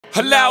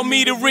Allow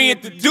me to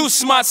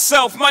reintroduce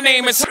myself. My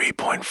name is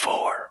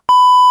 3.4.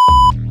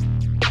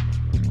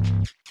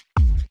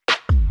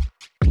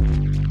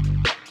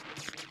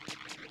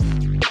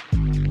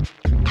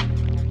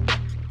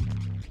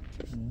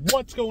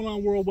 What's going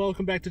on, world?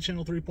 Welcome back to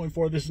channel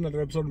 3.4. This is another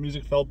episode of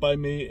Music Felt by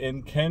Me,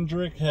 and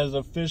Kendrick has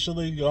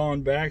officially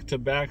gone back to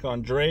back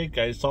on Drake.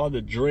 I saw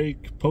that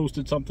Drake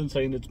posted something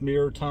saying it's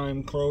mirror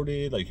time,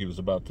 Crody, like he was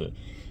about to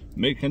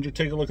make Kendrick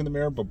take a look in the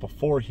mirror, but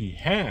before he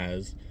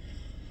has,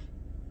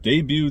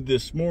 debuted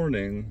this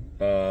morning.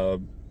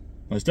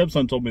 My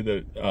stepson told me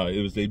that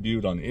it was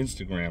debuted on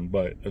Instagram,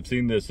 but I've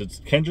seen this. It's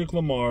Kendrick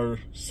Lamar,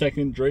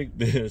 second Drake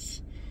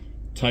diss,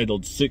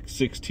 titled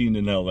 6:16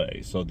 in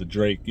LA. So the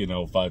Drake,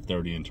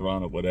 5:30 in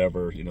Toronto,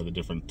 whatever, the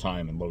different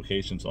time and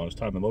location songs,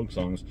 time and loc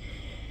songs.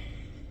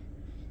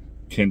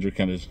 Kendrick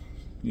kind of,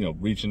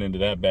 reaching into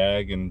that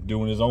bag and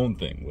doing his own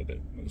thing with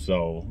it.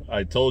 So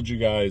I told you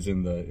guys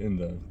in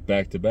the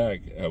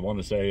back-to-back, I want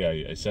to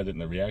say, I said it in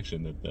the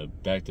reaction, that the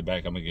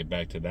back-to-back, I'm going to get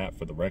back to that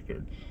for the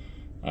record.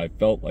 I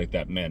felt like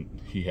that meant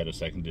he had a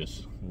second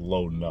disc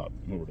loading up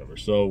or whatever.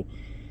 So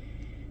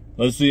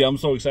let's see. I'm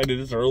so excited.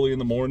 It's early in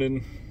the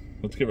morning.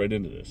 Let's get right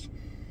into this.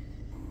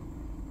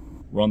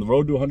 We're on the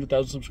road to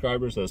 100,000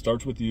 subscribers. That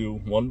starts with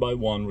you, one by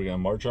one. We're going to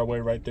march our way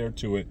right there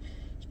to it.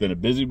 It's been a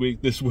busy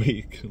week this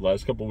week,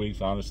 last couple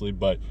weeks, honestly.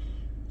 But,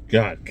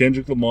 God,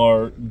 Kendrick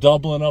Lamar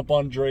doubling up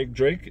on Drake.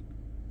 Drake,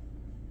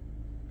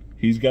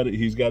 he's got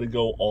to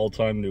go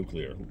all-time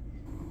nuclear.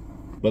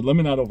 But let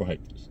me not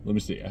overhype this. Let me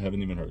see. I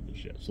haven't even heard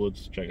this yet. So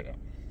let's check it out.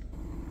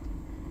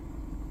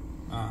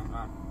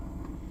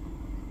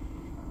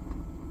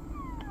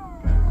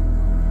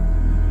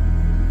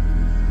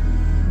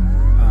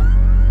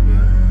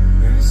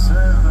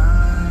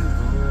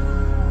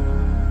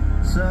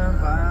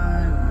 Survival.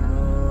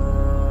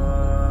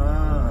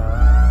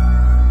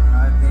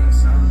 I think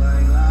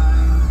somebody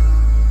lying.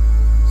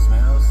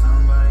 Smell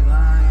somebody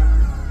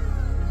lying.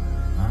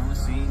 I don't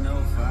see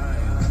no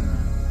fire.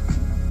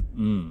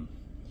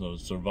 So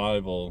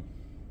survival.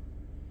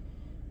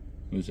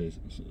 Let me say,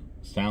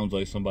 sounds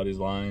like somebody's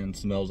lying,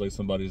 smells like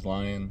somebody's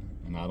lying,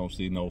 and I don't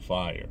see no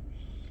fire.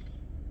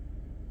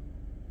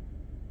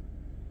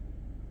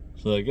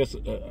 So I guess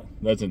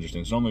that's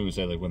interesting. So normally we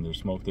say, like, when there's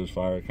smoke, there's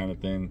fire kind of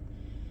thing.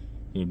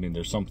 I mean,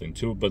 there's something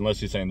to it, but unless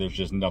he's saying there's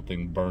just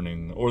nothing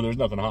burning, or there's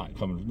nothing hot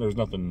coming, there's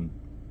nothing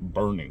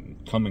burning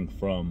coming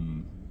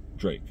from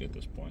Drake at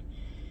this point.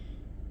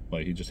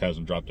 Like, he just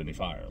hasn't dropped any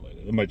fire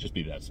lately. It might just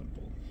be that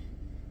simple.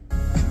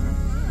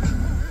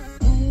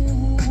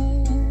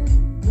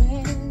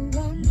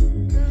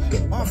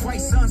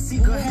 Off-white sun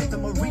seeker at the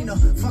marina.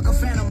 Fuck a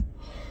phantom.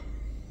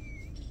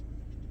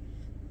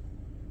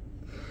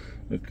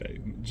 Okay,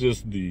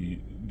 just the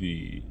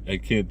I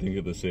can't think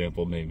of the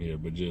sample name here,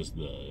 but just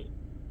the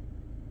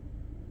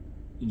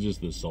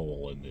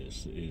soul in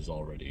this is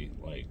already,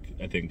 like,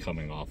 I think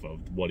coming off of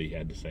what he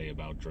had to say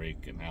about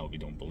Drake and how we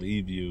don't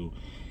believe you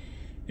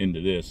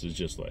into this is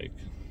just like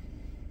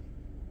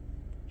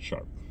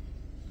sharp.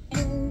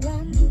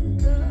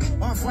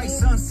 Off-white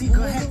sun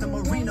seeker at the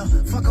marina.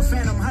 Fuck a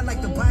phantom. I like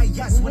to buy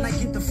yachts when I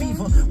get the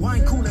fever.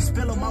 Wine cooler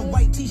spill on my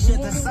white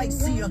t-shirt. The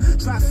sightseer.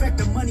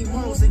 Trifecta, money,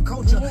 morals, and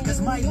culture.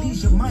 That's my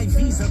leisure, my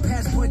visa.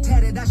 Passport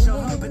tatted. I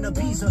shall hub in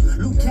Ibiza.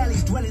 Luke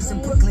Cali's dwellings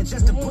in Brooklyn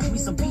just to put me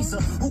some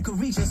pizza. Who can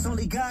reach us?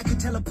 Only God can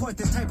teleport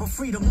this type of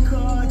freedom.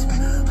 God,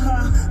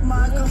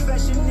 my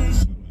confession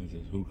is.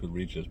 Who could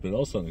reach us? But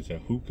also they say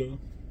hookah.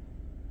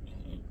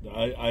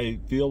 I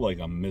feel like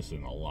I'm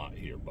missing a lot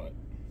here, but.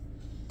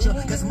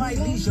 That's my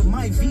leisure,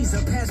 my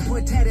visa.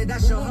 Passport tatted, I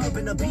shall hub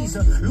in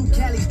Ibiza. Luke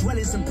Cali's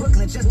dwellings in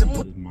Brooklyn just to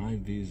put my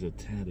visa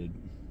tatted.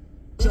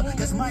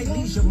 That's my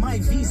leisure, my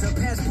visa.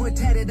 Passport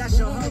tatted, I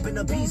shall hub in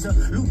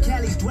Ibiza. Luke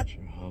Cali's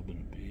dwellings hub in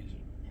Ibiza.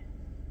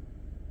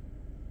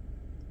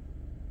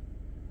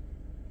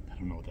 I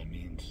don't know what that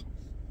means.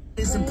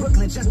 It's in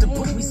Brooklyn just to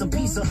put me some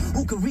pizza.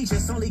 Who can reach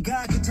us? Only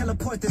God can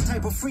teleport this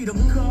type of freedom.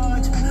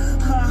 God,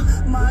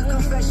 my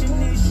confession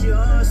is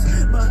yours.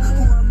 But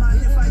who am I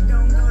if I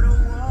don't go to war?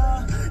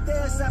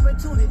 There's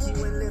opportunity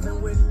when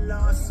living with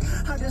loss.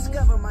 I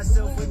discover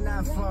myself would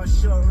not fall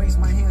short. Raise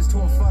my hands to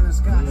a falling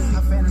sky.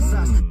 I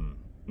fantasize.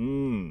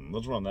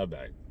 Let's run that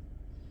back.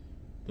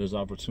 There's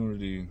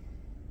opportunity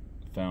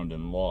found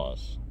in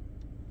loss.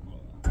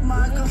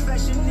 My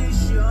confession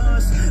is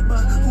yours.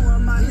 But who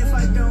am I if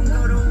I don't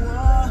go to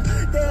war?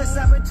 There's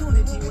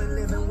opportunity when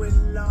living with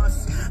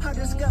loss. I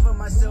discover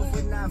myself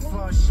would not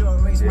fall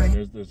short. Raise my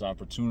hands. There's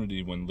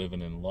opportunity when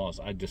living in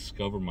loss. I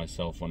discover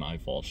myself when I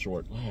fall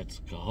short. Let's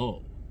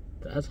go.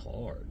 That's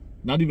hard.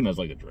 Not even as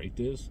like a Drake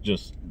diss,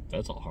 just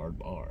that's a hard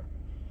bar.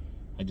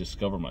 I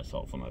discover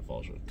myself when I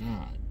fall short.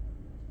 God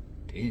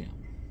damn.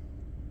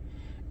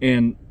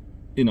 And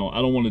I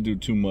don't want to do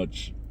too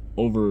much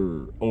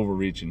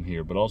overreaching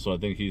here, but also I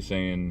think he's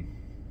saying,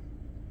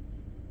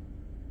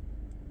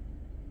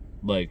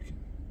 like,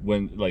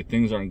 when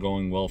things aren't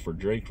going well for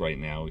Drake right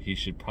now, he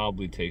should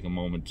probably take a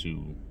moment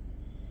to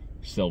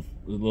a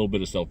little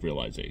bit of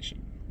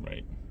self-realization,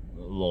 right?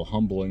 A little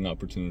humbling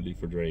opportunity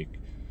for Drake.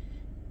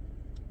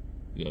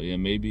 You know, yeah,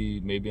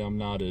 maybe I'm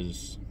not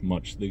as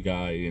much the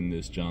guy in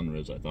this genre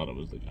as I thought I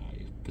was the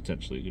guy.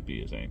 Potentially could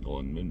be his angle,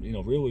 and you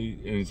know, really,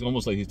 and it's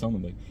almost like he's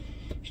telling them, like,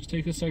 just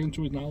take a second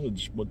to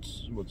acknowledge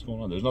what's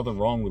going on. There's nothing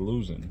wrong with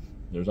losing.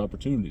 There's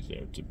opportunities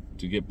there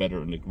to get better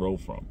and to grow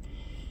from.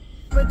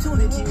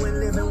 Opportunity when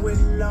living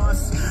with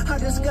loss. I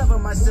discover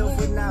myself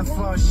when I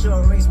fall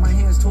short. Raise my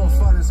hands toward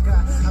falling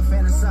sky. I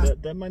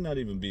fantasize. That might not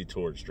even be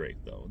towards Drake,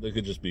 though. That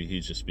could just be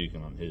he's just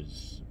speaking on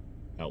his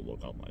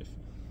outlook on life.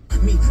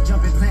 Me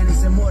jumping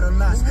planets,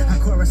 immortalized. I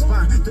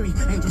correspond. 3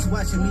 angels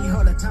watching me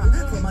all the time.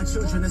 Put my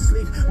children to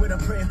sleep with a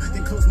prayer,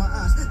 then close my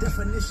eyes.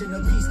 Definition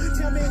of peace.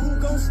 Tell me who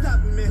gon'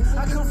 stop me.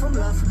 I come from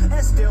love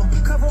and still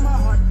cover my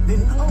heart.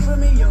 Then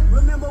open me up.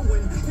 Remember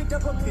when picked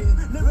up a pen,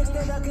 lyrics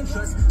that I can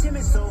trust.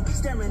 Timid soul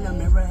staring in the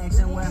mirror,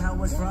 asking where I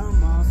was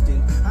from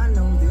often. I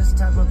know this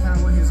type of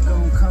power is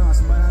gon'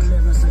 cost, but I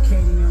live in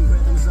circadian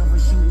rhythms of a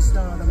shooting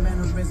star. The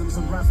mannerisms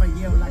of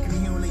Raphael. I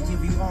can only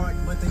give you art,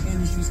 but the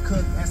industry's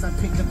cooked as I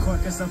pick the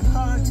carcass apart.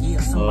 Yeah,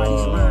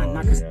 somebody's lying.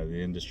 Yeah,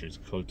 the industry's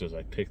cooked as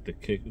I pick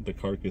the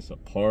carcass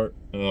apart.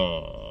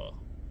 Yeah,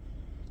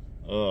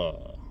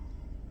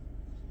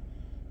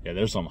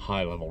 there's some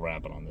high level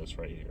rapping on this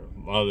right here.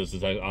 A lot of this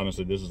is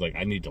honestly, this is like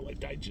I need to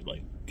like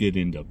get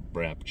into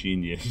Rap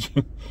Genius,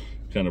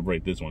 kind of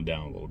break this one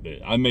down a little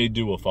bit. I may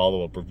do a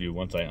follow-up review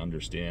once I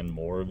understand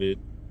more of it.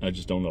 I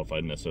just don't know if I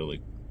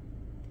necessarily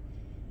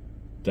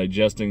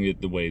digesting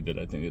it the way that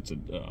I think it's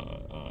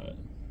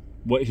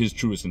what his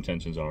truest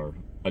intentions are.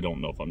 I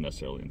don't know if I'm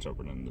necessarily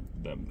interpreting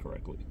them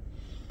correctly.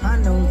 I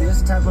know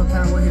this type of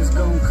power is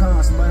gon'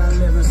 cost, but I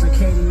live in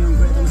circadian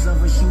rhythms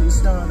of a shooting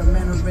star. The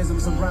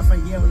mannerisms of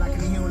Raphael, I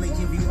can only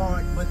give you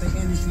art, but the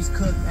industry's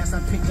cooked as I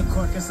pick the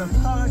carcass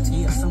apart.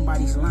 Yeah,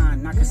 somebody's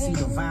lying, I can see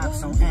the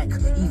vibes on act.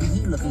 Even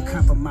he looking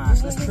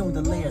compromised, let's peel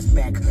the layers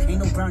back. Ain't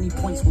no brownie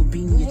points will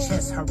be in your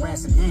chest,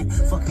 harassing ant.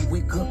 Fucking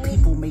with good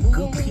people, make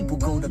good people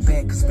go to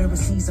bed.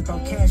 Conspiracies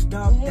about cash,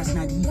 dog, that's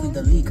not even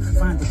the leak.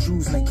 Find the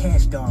Jews like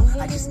cash, dog,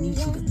 I just need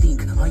you to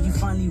think. Are you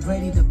finally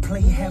ready to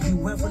play? Have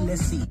you ever?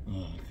 Let's see.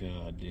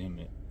 God damn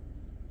it.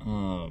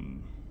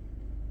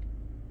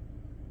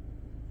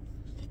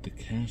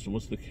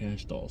 What's the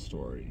cash doll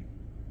story?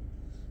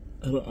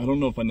 I don't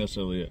know if I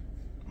necessarily,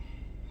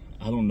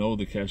 I don't know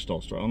the cash doll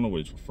story. I don't know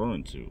what he's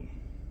referring to.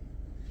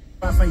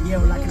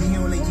 Raphael, I can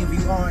only give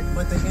you art,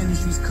 but the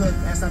industry's cooked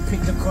as I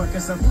pick the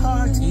carcass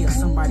apart. Yeah,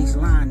 somebody's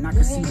lying, I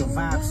can see the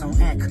vibes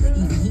on act.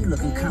 Even he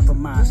looking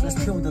compromised,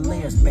 let's peel the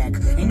layers back.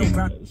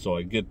 So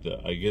I get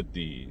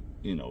the,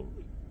 you know,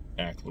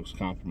 act looks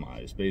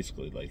compromised.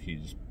 Basically, like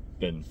he's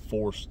been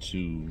forced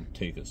to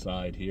take a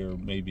side here.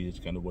 Maybe it's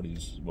kind of what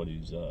he's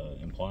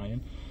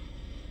implying.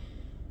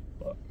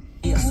 But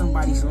yeah,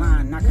 somebody's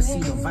lying, I can see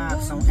the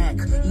vibes on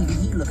act. Even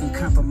he looking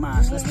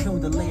compromised, let's peel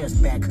the layers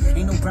back.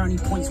 Ain't no brownie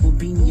points will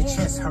be in your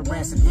chest,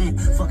 harassing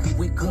ant. Fucking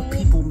with good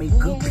people, make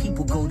good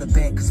people go to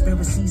bed.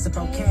 Conspiracies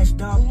about cash,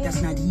 dog,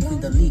 that's not even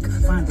the leak.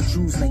 Find the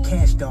Jews like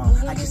cash,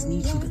 dog, I just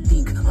need you to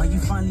think. Are you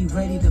finally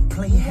ready to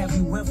play? Have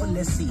you ever?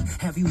 Let's see.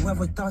 Have you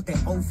ever thought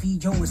that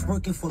OVO is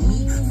working for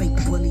me?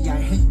 Fake bully, I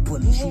hate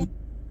bullies.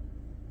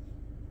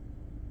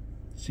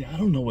 See, I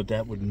don't know what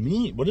that would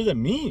mean. What does that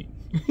mean?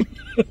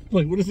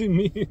 Like, what does he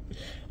mean?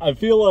 I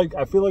feel like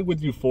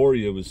with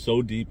Euphoria, it was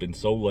so deep and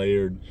so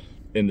layered,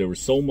 and there was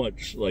so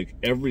much, like,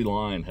 every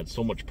line had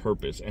so much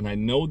purpose, and I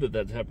know that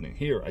that's happening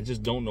here. I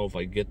just don't know if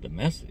I get the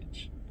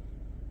message.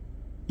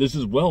 This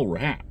is well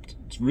wrapped.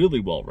 It's really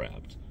well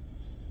wrapped.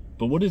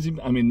 But what does he?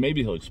 I mean,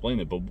 maybe he'll explain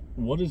it. But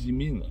what does he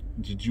mean?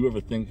 Did you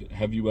ever think?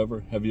 Have you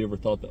ever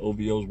thought that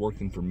OVO is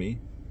working for me?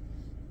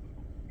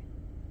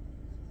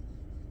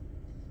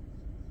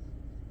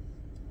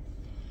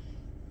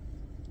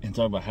 And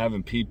talk about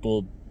having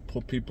people,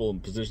 put people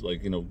in position,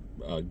 like, you know,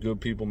 good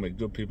people make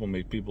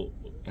people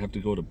have to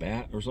go to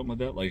bat or something like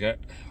that. Like,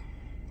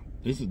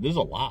 this is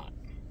a lot.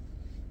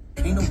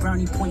 Ain't no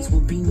brownie points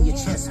will be in your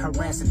chest,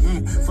 harassing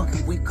ant.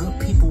 Fucking with good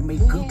people,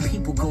 make good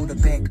people go to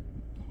bed.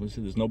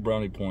 Listen, there's no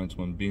brownie points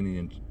when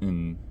Beanie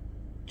and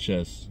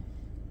Chess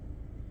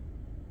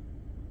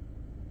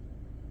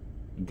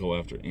go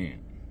after Ant.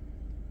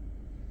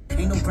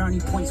 Ain't no brownie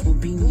points will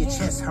be in your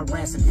chest,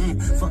 harassing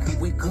ant. Fucking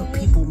with good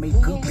people, make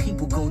good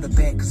people go to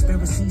bed.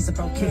 Conspiracies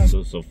about cash.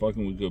 So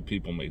fucking with good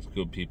people makes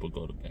good people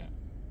go to bed.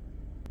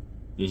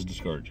 This is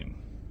discouraging.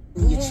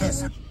 Your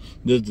chest.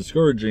 This is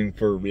discouraging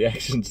for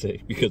reaction's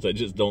sake, because I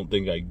just don't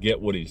think I get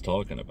what he's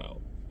talking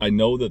about. I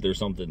know that there's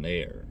something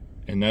there,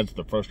 and that's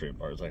the frustrating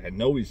part. It's like, I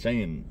know he's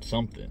saying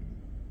something,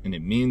 and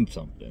it means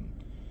something,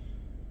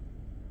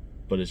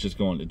 but it's just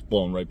it's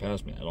blowing right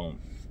past me. I don't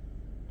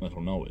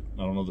know it.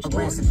 I don't know the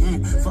story.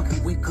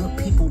 Fucking with good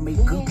people,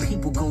 make good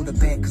people go to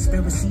bed.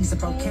 Conspiracies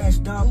about cash,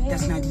 dog,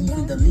 that's not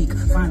even the leak.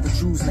 Find the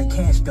Jews like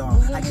cash,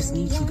 dog, I just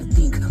need you to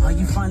think. Are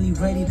you finally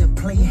ready to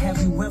play?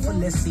 Have you ever?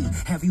 Let's see.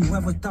 Have you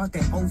ever thought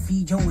that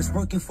OVO is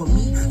working for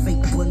me?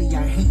 Fake bully,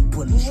 I hate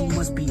bullies. You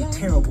must be a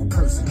terrible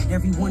person.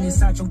 Everyone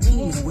inside your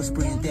team is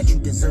whispering that you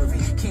deserve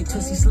it. Can't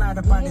Tootsie slide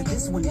up out of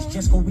this one, it's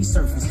just gonna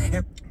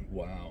resurface.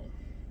 Wow.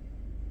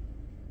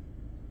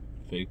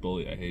 Fake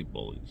bully, I hate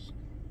bullies.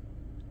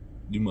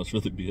 You must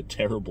really be a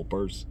terrible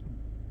person.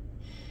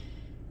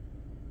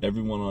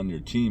 Everyone on your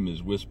team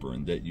is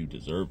whispering that you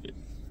deserve it.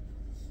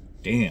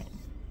 Damn.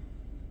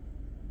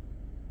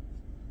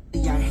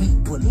 I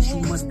hate bullies,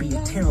 you must be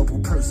a terrible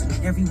person.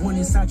 Everyone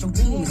inside your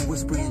team is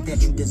whispering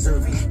that you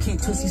deserve it.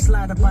 Can't Tussie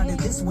slide up out of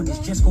this one, it's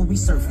just gonna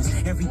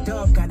resurface. Every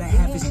dog gotta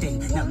have his day,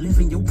 now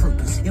living your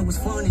purpose. It was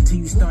fun until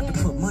you start to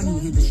put money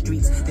in the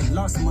streets. They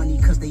lost money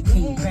cause they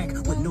came back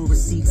with no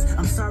receipts.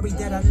 I'm sorry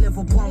that I live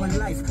a boring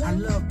life, I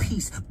love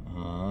peace.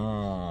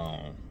 Oh,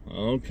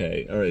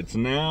 okay. Alright, so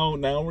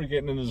now we're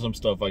getting into some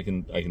stuff I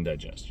can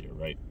digest here,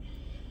 right?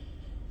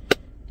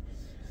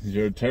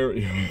 You're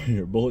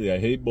a bully. I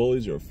hate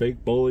bullies. You're a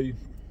fake bully.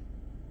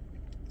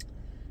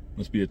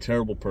 Must be a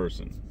terrible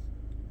person.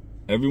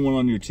 Everyone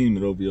on your team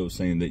at OVO is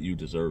saying that you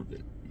deserved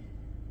it.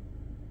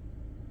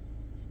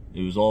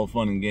 It was all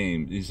fun and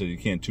games. He said you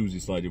can't Tuesday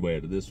slide your way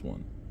out of this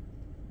one.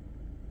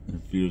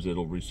 And fears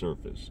it'll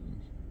resurface.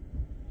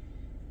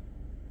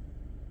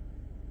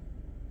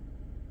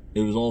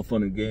 It was all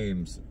fun and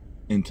games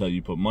until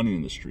you put money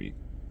in the street.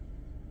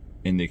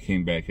 And they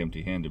came back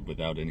empty-handed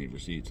without any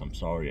receipts. I'm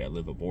sorry, I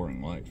live a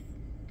boring life.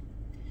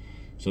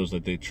 So it's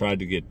like they tried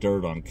to get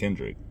dirt on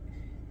Kendrick.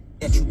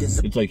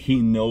 It's like he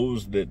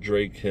knows that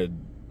Drake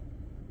had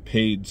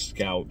paid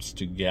scouts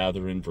to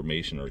gather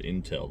information or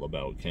intel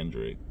about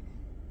Kendrick.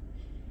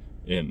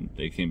 And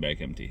they came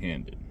back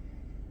empty-handed.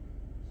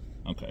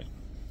 Okay.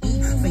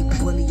 Fake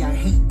bully, I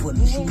hate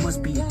bullies, you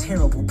must be a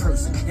terrible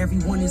person.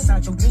 Everyone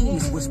inside your team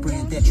is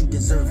whispering that you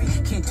deserve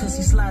it. Can't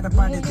Tussie slide up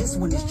out of this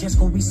one, it's just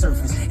gonna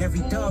resurface. Every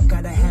dog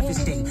gotta have his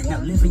day,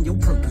 now living your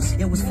purpose.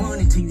 It was fun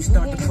until you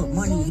start to put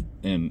money.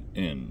 And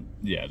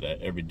yeah,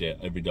 that every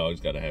dog's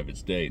gotta have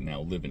its day,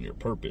 now living your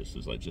purpose.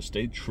 Is like, just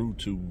stay true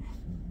to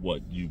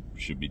what you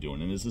should be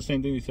doing. And it's the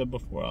same thing he said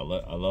before.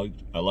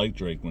 I like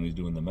Drake when he's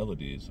doing the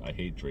melodies. I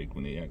hate Drake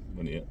when he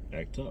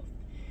act tough.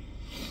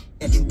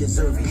 That you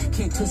deserve it.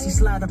 Can't Tussie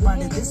slide up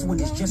out of this one,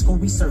 it's just gonna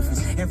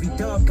resurface. Every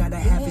dog gotta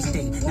have his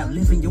day, now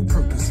living your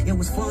purpose. It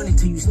was fun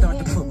until you start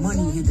to put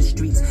money in the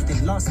streets. They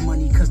lost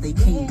money cause they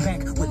came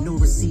back with no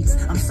receipts.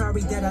 I'm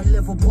sorry that I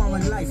live a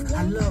boring life,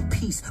 I love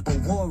peace, but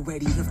war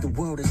ready if the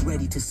world is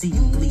ready to see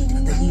you bleed.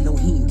 The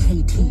Elohim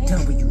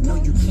KTW, no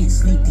you can't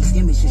sleep, these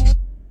images.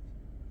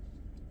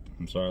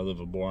 I'm sorry I live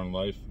a boring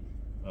life,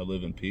 I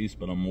live in peace,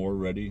 but I'm more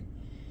ready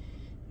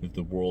if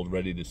the world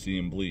ready to see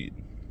him bleed.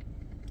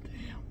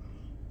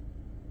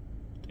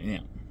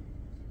 Damn.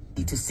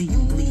 To see you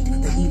bleed,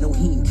 the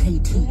Elohim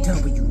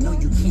KTW. No,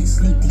 you can't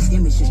sleep, these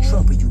images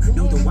trouble you.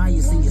 Know the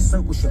wires in your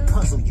circle should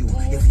puzzle you.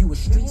 If you were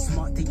street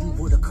smart, then you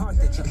would have caught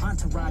that your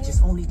entourage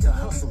is only to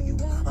hustle you.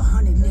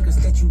 100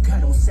 niggas that you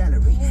got on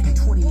salary, and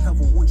 20 of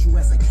them want you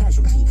as a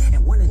casualty.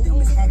 And one of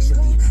them is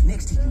actually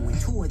next to you,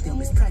 and 2 of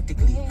them is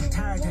practically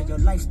tired of your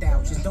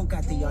lifestyle, just don't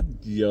got the...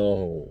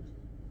 Yo.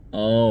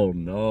 Oh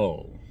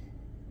no.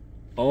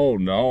 Oh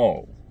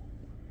no.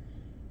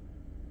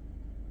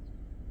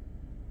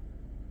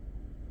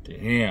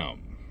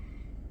 Damn.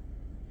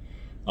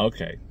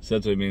 Okay, so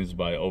that's what it means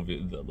by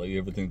OVO. Like, you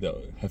ever think that?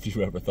 Have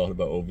you ever thought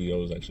about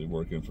OVOs actually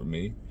working for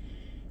me?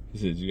 He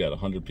says you got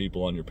 100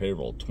 people on your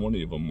payroll.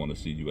 20 of them want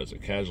to see you as a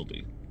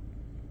casualty.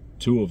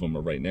 2 of them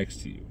are right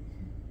next to you.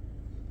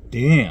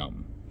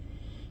 Damn.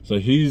 So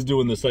he's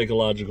doing the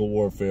psychological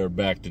warfare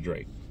back to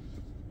Drake.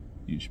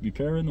 You should be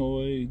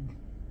paranoid.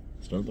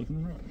 Start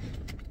looking around.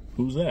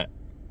 Who's that?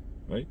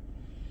 Right?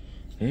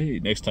 Hey,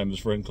 next time his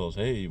friend calls,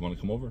 hey, you want to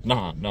come over?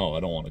 Nah, no, I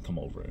don't want to come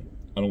over.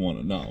 I don't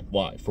want to. No.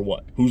 Why? For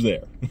what? Who's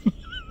there?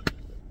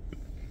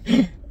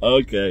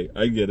 Okay,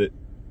 I get it.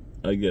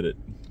 I get it.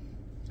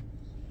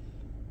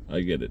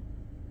 I get it.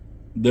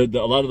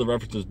 A lot of the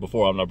references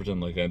before, I'm not pretending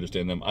like I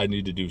understand them. I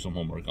need to do some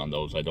homework on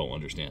those. I don't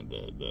understand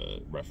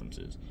the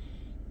references.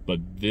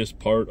 But this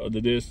part of the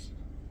diss,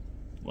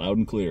 loud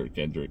and clear,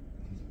 Kendrick.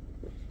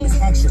 Is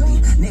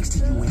actually next to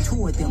you, and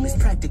 2 of them is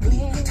practically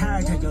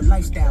tired of your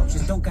lifestyle,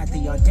 just don't got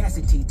the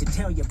audacity to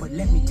tell you. But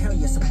let me tell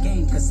you some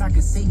game, cause I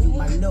can see you,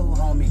 my little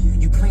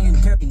homie. You playing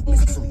dirty,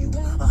 so you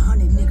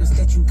 100 niggas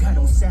that you got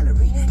on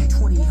salary, and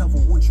 20 of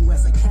them want you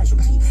as a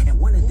casualty. And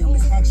 1 of them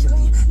is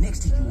actually next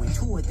to you, and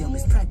 2 of them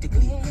is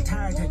practically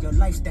tired of your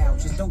lifestyle,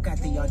 just don't got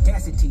the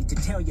audacity to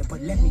tell you. But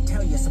let me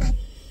tell you some.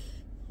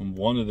 And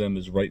 1 of them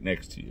is right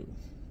next to you.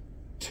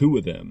 2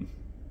 of them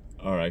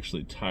are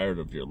actually tired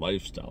of your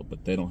lifestyle,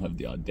 but they don't have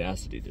the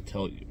audacity to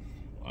tell you.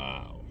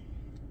 Wow.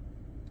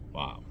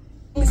 Wow.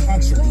 Is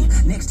actually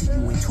next to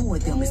you, and 2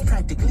 of them is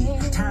practically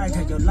tired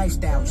of your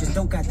lifestyle, just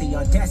don't got the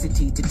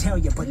audacity to tell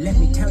you. But let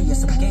me tell you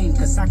some game,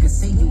 cause I can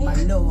see you, my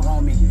little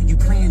homie. You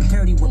playing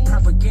dirty with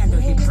propaganda,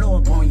 hit blow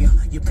up on you.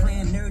 You're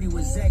playing nerdy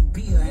with Zach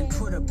Beer and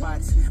Twitter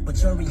bots,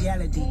 but your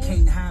reality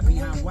can't hide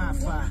behind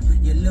Wi-Fi.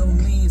 Your little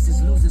means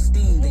is losing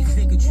steam, they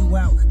figured you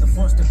out. The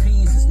first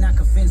opinions is not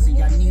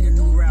convincing, I need a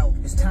new route.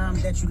 It's time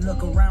that you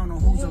look around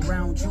on who's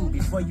around you.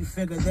 Before you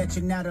figure that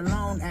you're not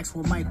alone, ask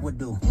what Mike would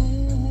do.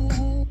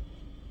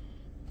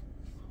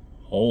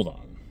 Hold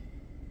on.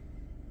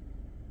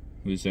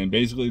 He's saying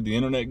basically the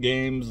internet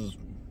games is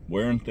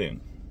wearing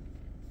thin.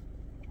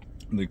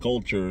 The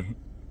culture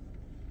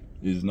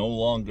is no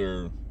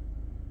longer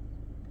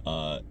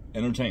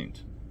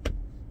entertained.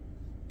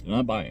 You're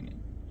not buying it.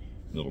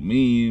 Little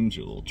memes,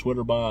 your little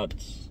Twitter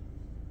bots.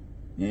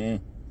 Yeah.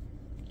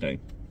 Okay.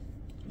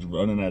 It's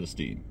running out of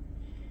steam.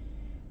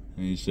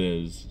 And he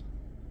says,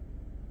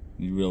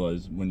 you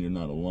realize when you're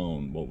not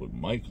alone, what would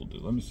Michael do?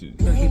 Let me see.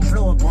 He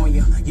blow up on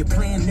you. You're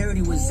playing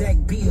nerdy with Zach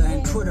Beer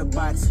and Twitter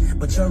bots,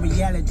 but your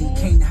reality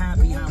can't hide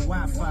behind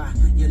Wi-Fi.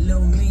 Your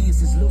little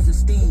means is losing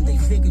steam. They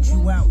figured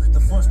you out. The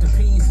forced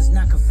opinions is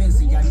not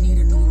convincing. I need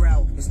a new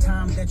route. It's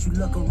time that you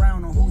look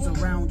around on who's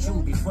around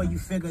you. Before you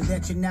figure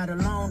that you're not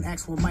alone,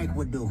 ask what Mike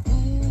would do.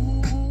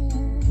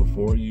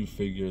 Before you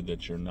figure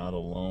that you're not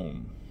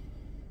alone,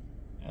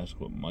 ask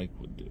what Mike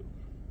would do.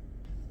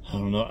 I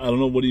don't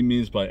know what he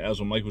means by ask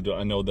what Mike would do.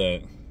 I know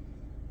that,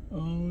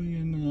 oh,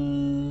 you're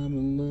not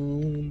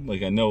alone.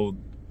 Like, I know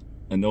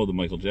the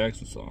Michael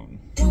Jackson song.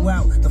 You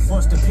out. The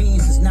forced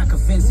opinions is not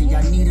convincing.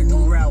 I need a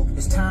new route.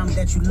 It's time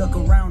that you look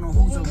around on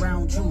who's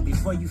around you.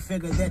 Before you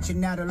figure that you're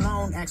not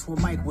alone, ask what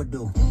Mike would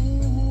do.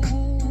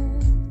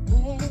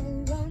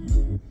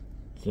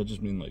 Does that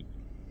just mean, like,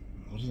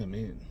 what does that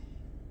mean?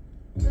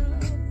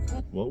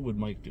 What would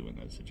Mike do in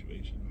that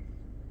situation?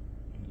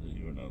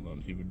 You were not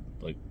alone. He would,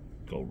 like,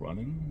 go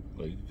running?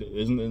 Like,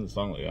 isn't in the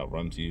song, like, I'll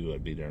run to you,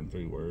 I'd be there in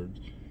 3 words.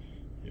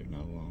 You're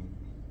not alone.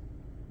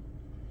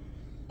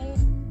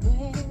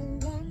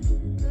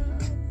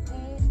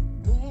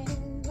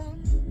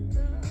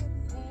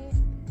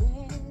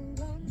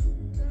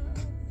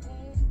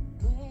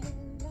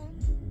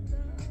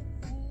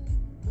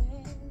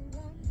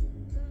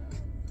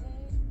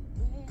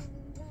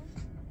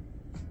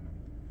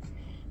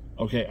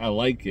 Okay, I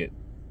like it.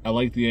 I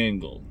like the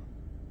angle.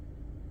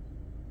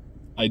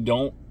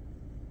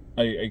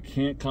 I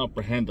can't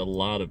comprehend a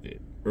lot of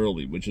it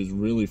early, which is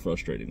really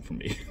frustrating for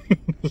me.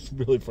 It's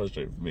really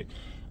frustrating for me.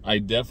 I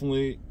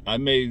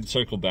may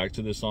circle back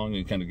to this song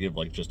and kind of give,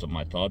 like, just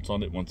my thoughts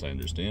on it once I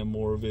understand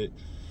more of it.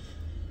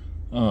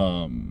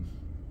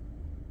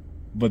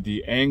 But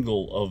the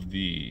angle of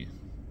the,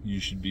 you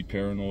should be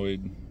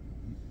paranoid,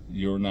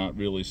 you're not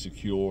really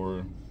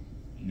secure,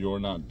 you're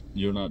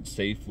not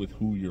safe with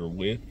who you're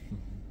with.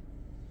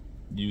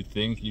 You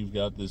think you've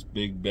got this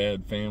big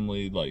bad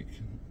family, like,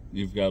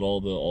 you've got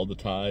all the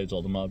ties,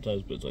 all the mob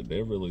ties, but it's like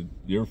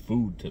you're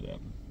food to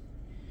them.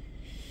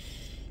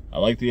 I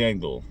like the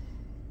angle.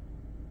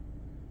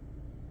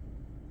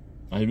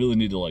 I really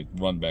need to, like,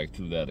 run back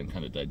through that and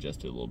kind of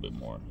digest it a little bit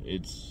more.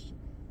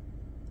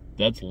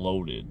 That's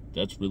loaded.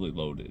 That's really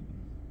loaded.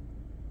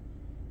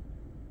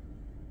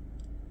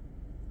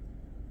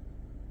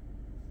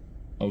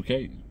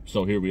 Okay,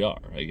 so here we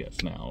are, I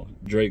guess, now.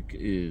 Drake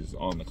is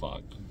on the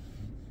clock.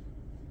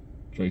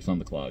 Drake's on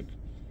the clock.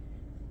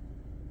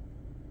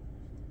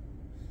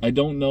 I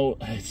don't know.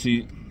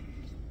 See,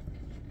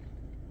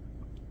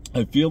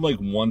 I feel like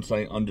once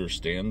I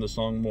understand the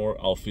song more,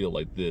 I'll feel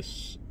like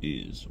this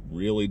is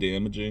really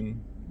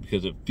damaging,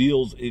 because it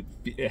feels, it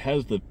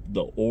has the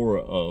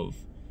aura of,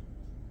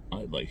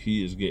 like,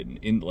 he is getting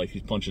in, like,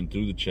 he's punching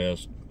through the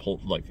chest,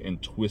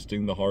 and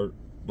twisting the heart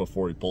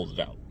before he pulls it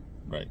out,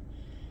 right?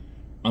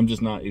 I'm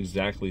just not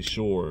exactly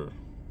sure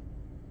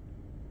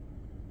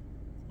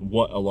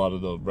what a lot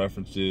of the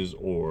references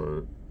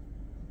or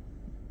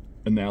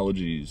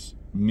analogies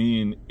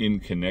mean in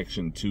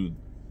connection to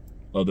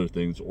other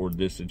things or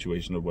this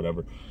situation or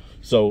whatever.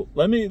 So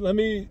let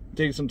me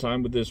take some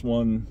time with this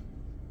one.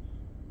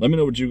 Let me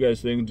know what you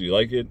guys think. Do you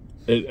like it?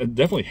 It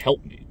definitely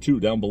helped me too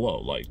down below.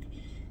 Like,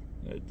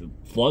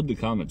 flood the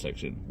comment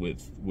section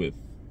with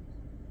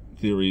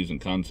theories and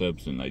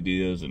concepts and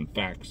ideas and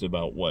facts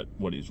about what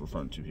he's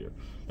referring to here.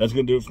 That's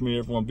gonna do it for me,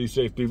 everyone. Be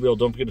safe, be real.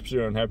 Don't forget to pursue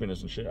your own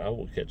happiness and shit. I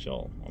will catch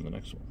y'all on the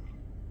next one.